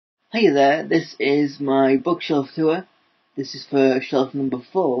Hey there, this is my bookshelf tour. This is for shelf number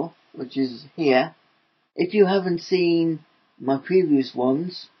 4, which is here. If you haven't seen my previous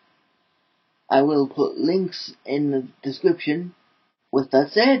ones, I will put links in the description. With that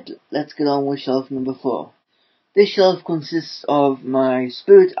said, let's get on with shelf number 4. This shelf consists of my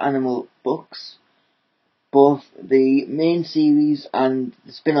spirit animal books, both the main series and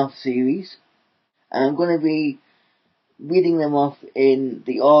the spin-off series, and I'm going to be reading them off in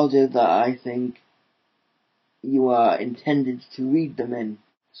the order that I think you are intended to read them in.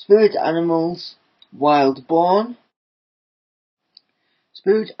 Spirit Animals Wild Born,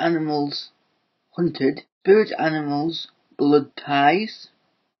 Spirit Animals Hunted, Spirit Animals Blood Ties,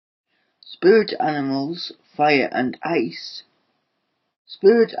 Spirit Animals Fire and Ice,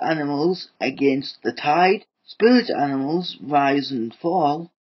 Spirit Animals Against the Tide, Spirit Animals Rise and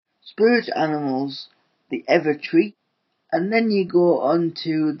Fall, Spirit Animals The Evertree, and then you go on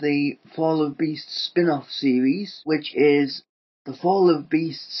to the Fall of Beasts spin-off series, which is the Fall of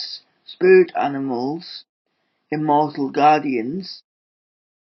Beasts Spirit Animals Immortal Guardians,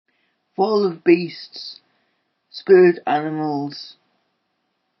 Fall of Beasts Spirit Animals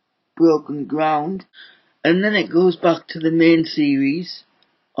Broken Ground, and then it goes back to the main series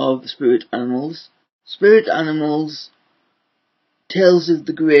of Spirit Animals, Spirit Animals Tales of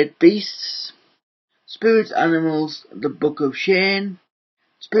the Great Beasts, Spirit Animals The Book of Shane,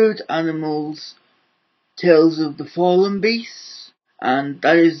 Spirit Animals Tales of the Fallen Beasts, and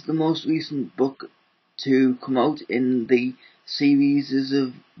that is the most recent book to come out in the series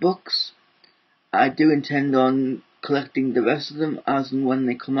of books. I do intend on collecting the rest of them as and when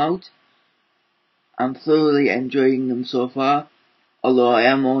they come out. I'm thoroughly enjoying them so far, although I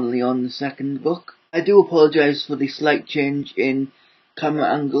am only on the second book. I do apologise for the slight change in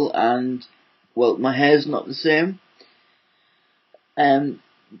camera angle and, well, my hair's not the same.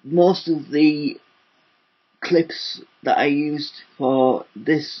 Most of the clips that I used for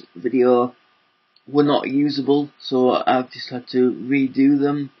this video were not usable, so I've just had to redo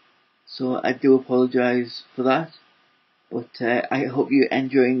them, so I do apologise for that, but I hope you're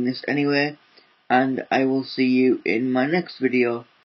enjoying this anyway, and I will see you in my next video.